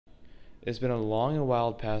It's been a long and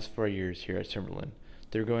wild past 4 years here at Timberland.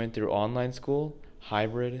 They're going through online school,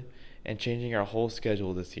 hybrid, and changing our whole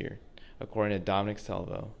schedule this year, according to Dominic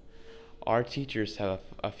Salvo. Our teachers have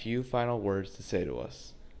a few final words to say to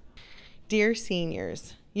us. Dear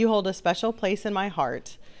seniors, you hold a special place in my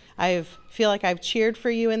heart. I feel like I've cheered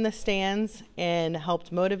for you in the stands and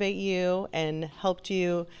helped motivate you and helped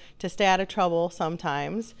you to stay out of trouble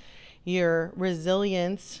sometimes. Your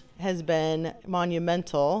resilience has been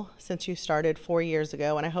monumental since you started 4 years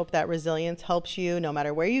ago, and I hope that resilience helps you no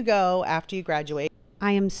matter where you go after you graduate.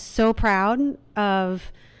 I am so proud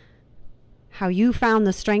of how you found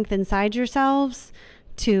the strength inside yourselves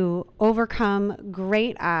to overcome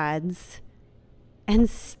great odds and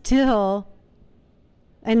still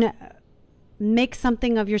make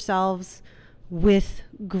something of yourselves with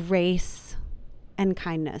grace and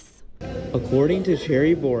kindness. According to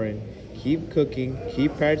Cherry Boren, keep cooking,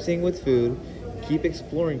 keep practicing with food, keep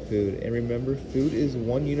exploring food, and remember, food is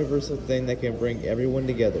one universal thing that can bring everyone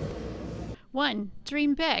together. 1,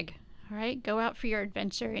 dream big. All right, go out for your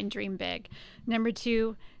adventure and dream big. Number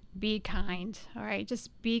 2, be kind. All right, just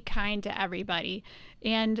be kind to everybody.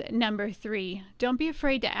 And number 3, don't be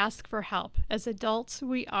afraid to ask for help. As adults,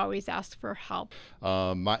 we always ask for help.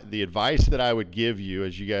 The advice that I would give you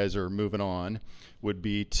as you guys are moving on would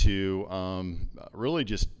be to really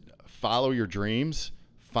just follow your dreams,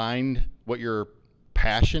 find what your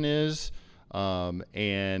passion is,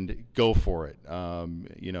 and go for it.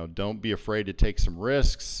 Don't be afraid to take some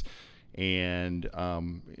risks and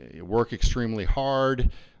work extremely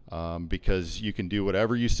hard. Because you can do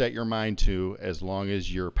whatever you set your mind to as long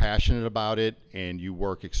as you're passionate about it and you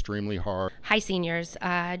work extremely hard. Hi, seniors.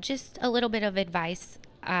 Just a little bit of advice.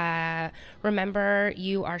 Remember,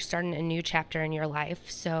 you are starting a new chapter in your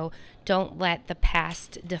life, so don't let the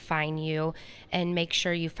past define you, and make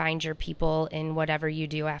sure you find your people in whatever you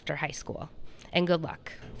do after high school. And good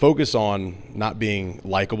luck. Focus on not being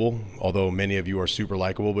likable, although many of you are super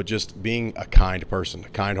likable, but just being a kind person, a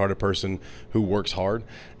kind-hearted person who works hard,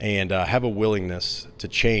 and have a willingness to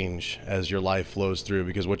change as your life flows through,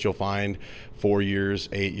 because what you'll find 4 years,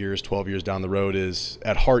 8 years, 12 years down the road is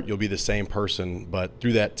at heart you'll be the same person, but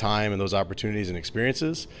through that time and those opportunities and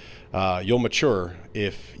experiences, you'll mature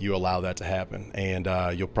if you allow that to happen. And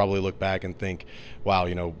you'll probably look back and think, wow,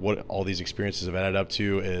 what all these experiences have added up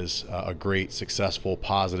to is a great, successful,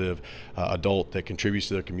 positive adult that contributes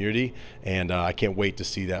to their community. And I can't wait to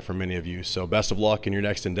see that for many of you. So best of luck in your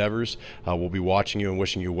next endeavors. We'll be watching you and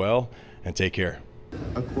wishing you well, and take care.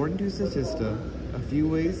 According to Statista, a few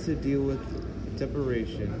ways to deal with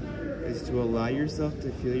separation is to allow yourself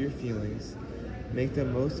to feel your feelings, make the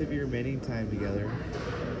most of your remaining time together,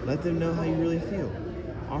 let them know how you really feel,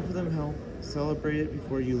 offer them help, celebrate it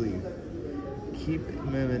before you leave, keep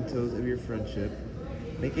mementos of your friendship,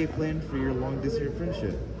 make a plan for your long-distance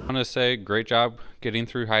friendship. I want to say great job getting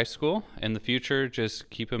through high school. In the future, just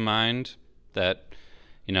keep in mind that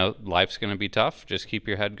life's going to be tough. Just keep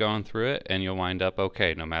your head going through it, and you'll wind up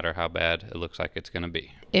okay, no matter how bad it looks like it's going to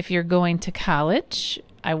be. If you're going to college,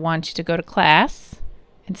 I want you to go to class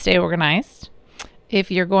and stay organized. If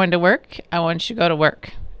you're going to work, I want you to go to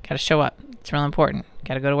work. Got to show up. It's real important.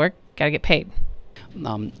 Got to go to work. Got to get paid.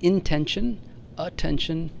 Intention,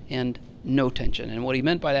 attention, and no tension. And what he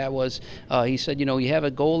meant by that was, he said, you have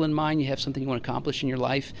a goal in mind, you have something you want to accomplish in your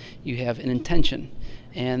life, you have an intention.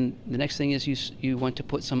 And the next thing is you want to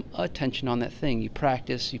put some attention on that thing. You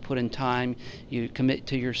practice, you put in time, you commit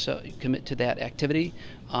to yourself, you commit to that activity,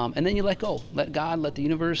 and then you let go. Let God, let the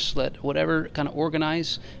universe, let whatever kind of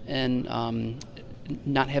organize, and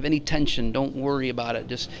not have any tension. Don't worry about it.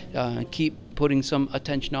 Just keep putting some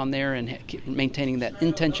attention on there and keep maintaining that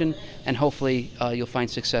intention, and hopefully you'll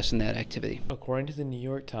find success in that activity. According to the New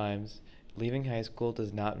York Times, leaving high school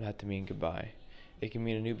does not have to mean goodbye. It can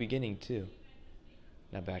mean a new beginning, too.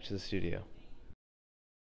 Now back to the studio.